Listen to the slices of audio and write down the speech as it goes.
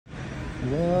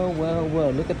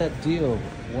Well, look at that deal.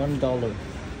 $1.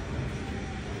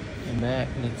 And back,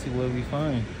 let's see what we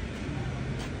find.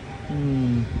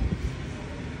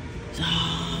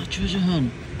 Treasure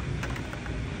hunt.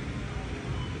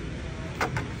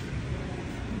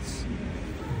 Let's see.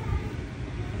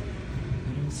 I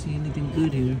don't see anything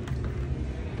good here.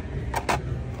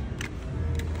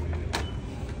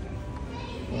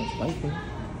 Well, it's Viper.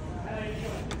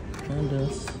 Found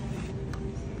us.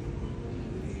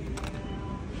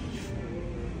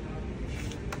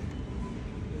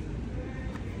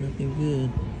 Nothing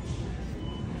good.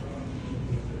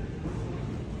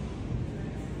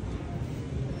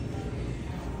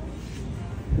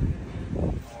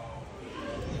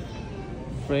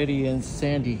 Freddy and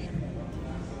Sandy.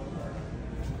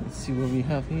 Let's see what we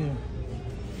have here.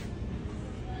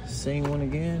 Same one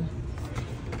again.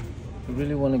 I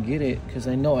really want to get it because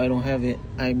I know I don't have it.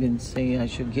 I've been saying I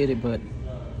should get it, but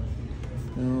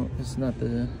no, it's not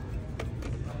the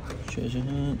treasure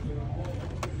hunt.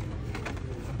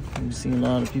 I'm seeing a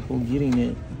lot of people getting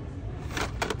it.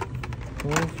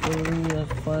 Hopefully I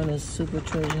find a super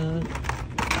treasure hunt.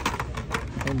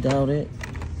 I doubt it.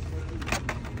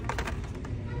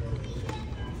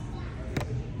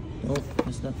 Nope,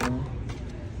 that's not the one.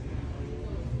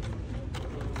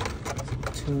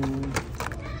 Two.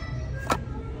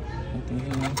 Nothing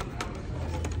here.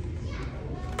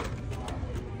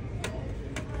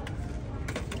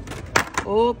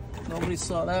 Oh, nobody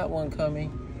saw that one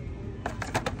coming.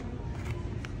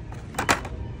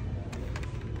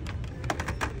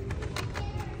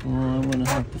 Oh, I'm gonna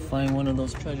have to find one of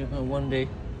those treasure hunts one day.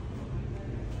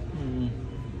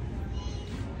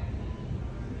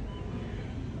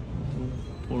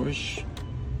 Porsche,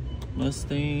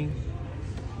 Mustang.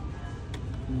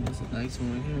 There's a nice one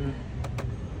right here.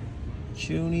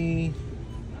 Chuny,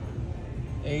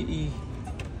 AE,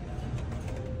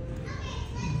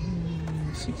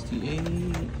 68.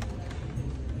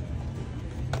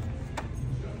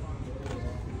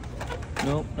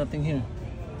 Nope, nothing here.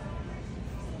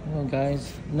 Oh,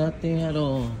 guys, nothing at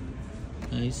all.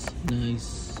 Nice.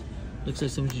 Looks like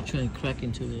somebody's trying to crack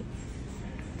into it.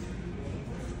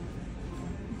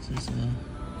 This is a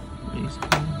race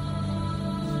car.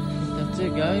 That's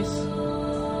it, guys.